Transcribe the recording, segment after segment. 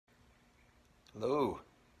Hello.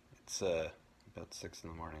 It's about 6 in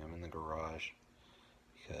the morning. I'm in the garage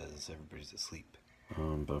because everybody's asleep. But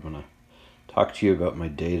I'm gonna talk to you about my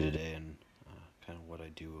day today and kind of what I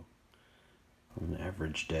do on an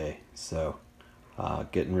average day. So,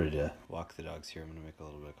 getting ready to walk the dogs here. I'm gonna make a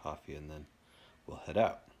little bit of coffee and then we'll head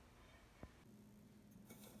out.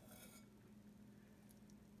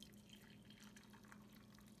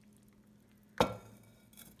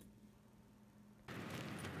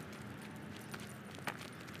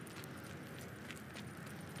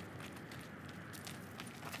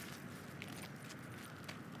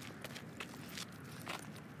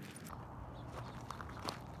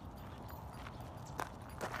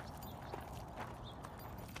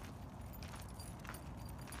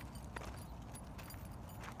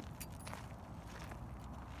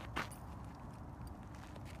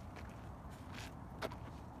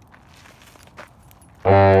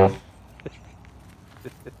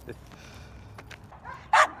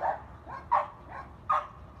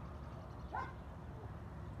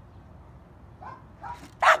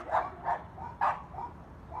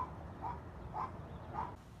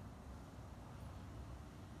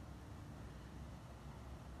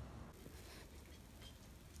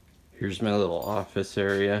 Here's my little office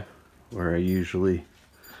area where I usually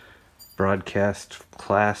broadcast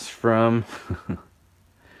class from. It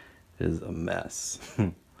is a mess.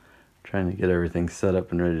 Trying to get everything set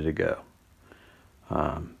up and ready to go.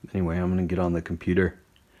 Anyway, I'm gonna get on the computer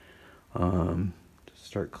to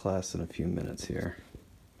start class in a few minutes here.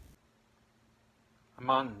 I'm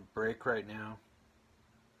on break right now,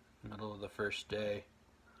 middle of the first day.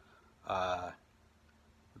 The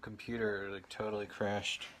computer totally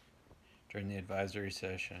crashed during the advisory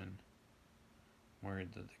session. I'm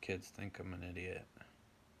worried that the kids think I'm an idiot.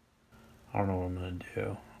 I don't know what I'm gonna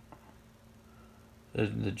do.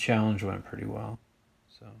 The challenge went pretty well,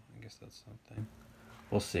 so I guess that's something.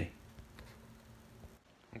 We'll see.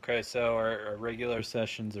 Okay, so our regular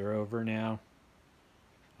sessions are over now.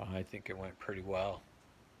 I think it went pretty well.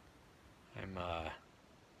 I'm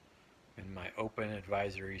in my open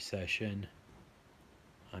advisory session.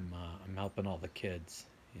 I'm helping all the kids,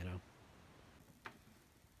 you know.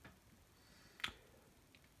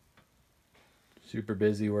 Super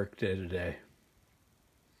busy work day today.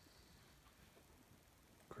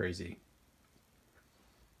 Crazy.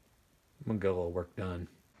 I'm gonna get a little work done.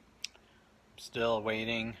 Still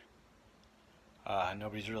waiting.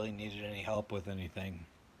 Nobody's really needed any help with anything,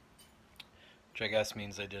 which I guess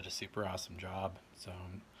means I did a super awesome job. So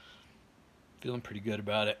I'm feeling pretty good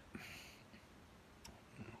about it.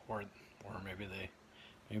 Or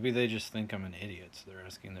maybe they just think I'm an idiot, so they're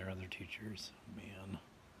asking their other teachers. Man.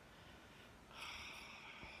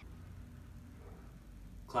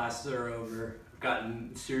 Classes are over. I've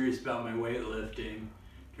gotten serious about my weightlifting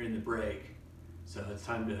during the break, so it's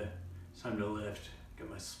time to lift. Get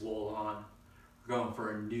my swole on. We're going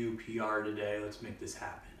for a new PR today. Let's make this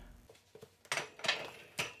happen.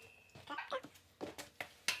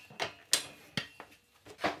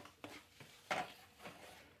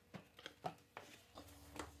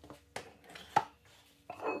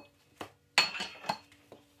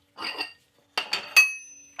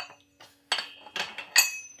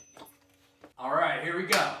 All right, here we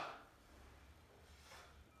go.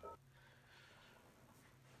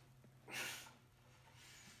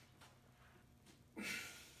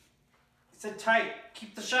 Sit tight.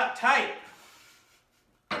 Keep the shot tight.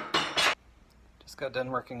 Just got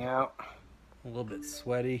done working out. A little bit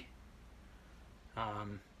sweaty.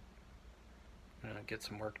 Get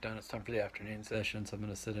some work done. It's time for the afternoon session, so I'm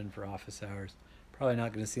going to sit in for office hours. Probably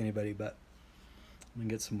not going to see anybody, but I'm going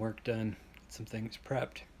to get some work done, get some things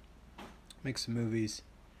prepped, make some movies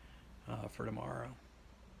for tomorrow.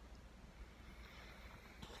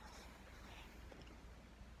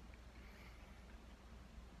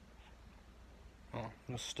 Oh,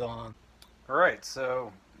 I'm still on. Alright,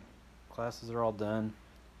 so classes are all done.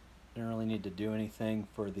 Didn't really need to do anything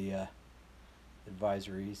for the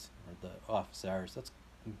advisories or the office hours. That's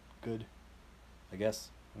good, I guess.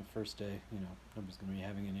 On the first day, nobody's going to be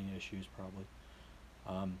having any issues probably.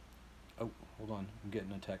 Oh, hold on. I'm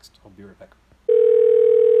getting a text. I'll be right back.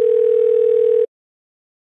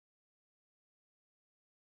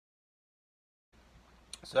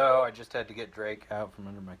 So I just had to get Drake out from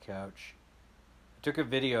under my couch. I took a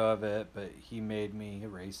video of it, but he made me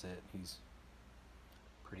erase it. He's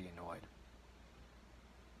pretty annoyed.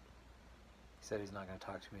 He said he's not going to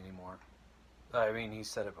talk to me anymore. I mean, he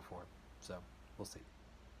said it before, so we'll see.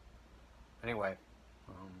 Anyway,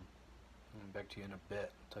 back to you in a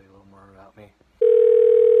bit. I'll tell you a little more about me.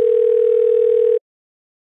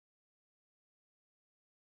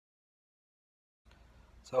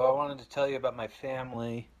 So I wanted to tell you about my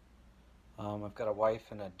family. I've got a wife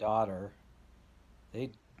and a daughter.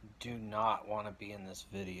 They do not want to be in this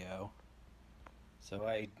video. So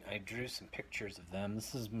I drew some pictures of them.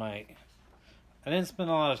 I didn't spend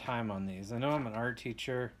a lot of time on these. I know I'm an art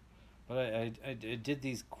teacher, but I did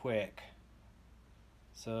these quick.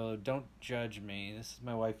 So don't judge me. This is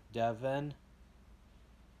my wife Devin.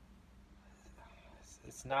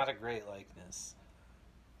 It's not a great likeness.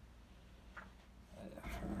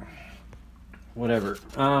 Whatever.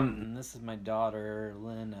 And this is my daughter,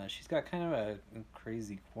 Lynn. She's got kind of a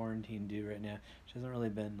crazy quarantine due right now. She hasn't really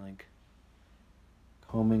been like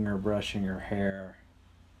combing or brushing her hair.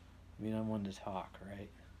 I mean, I'm one to talk, right?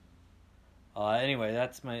 Anyway,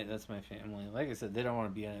 that's my family. Like I said, they don't want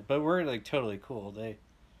to be in it, but we're like totally cool. They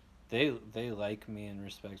like me and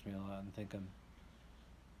respect me a lot and think I'm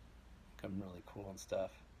really cool and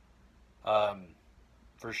stuff.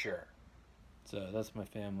 For sure. So that's my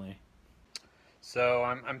family. So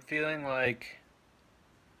I'm feeling like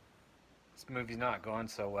this movie's not going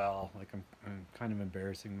so well. Like I'm kind of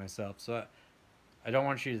embarrassing myself. So I don't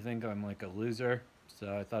want you to think I'm like a loser.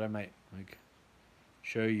 So I thought I might like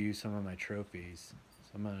show you some of my trophies.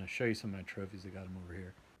 So I'm gonna show you some of my trophies. I got them over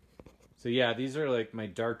here. So yeah, these are like my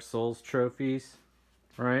Dark Souls trophies,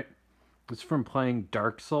 right? It's from playing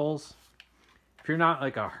Dark Souls. If you're not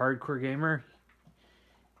like a hardcore gamer,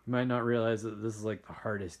 you might not realize that this is like the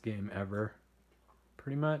hardest game ever.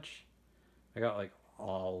 Pretty much. I got like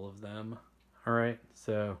all of them. Alright,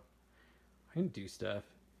 so I can do stuff.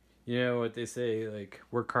 You know what they say, like,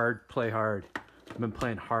 work hard, play hard. I've been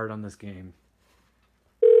playing hard on this game.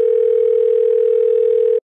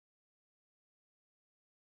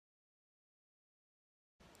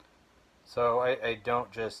 So I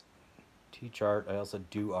don't just teach art, I also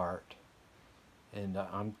do art. And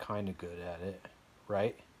I'm kind of good at it,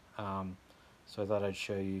 right? So I thought I'd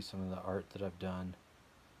show you some of the art that I've done.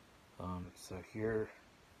 So here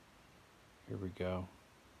we go.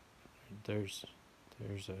 There's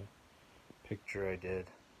a picture I did.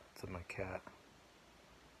 It's of my cat.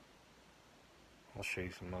 I'll show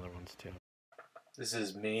you some other ones too. This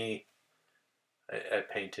is me. I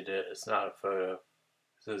painted it. It's not a photo.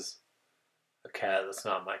 This is a cat that's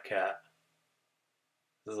not my cat.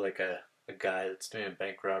 This is like a guy that's doing a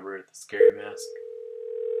bank robbery with a scary mask.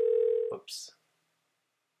 Whoops.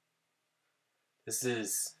 This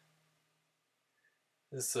is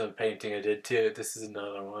a painting I did too. This is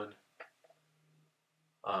another one.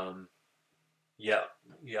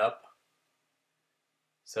 Yep.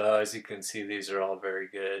 So as you can see, these are all very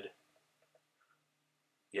good.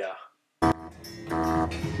 Yeah.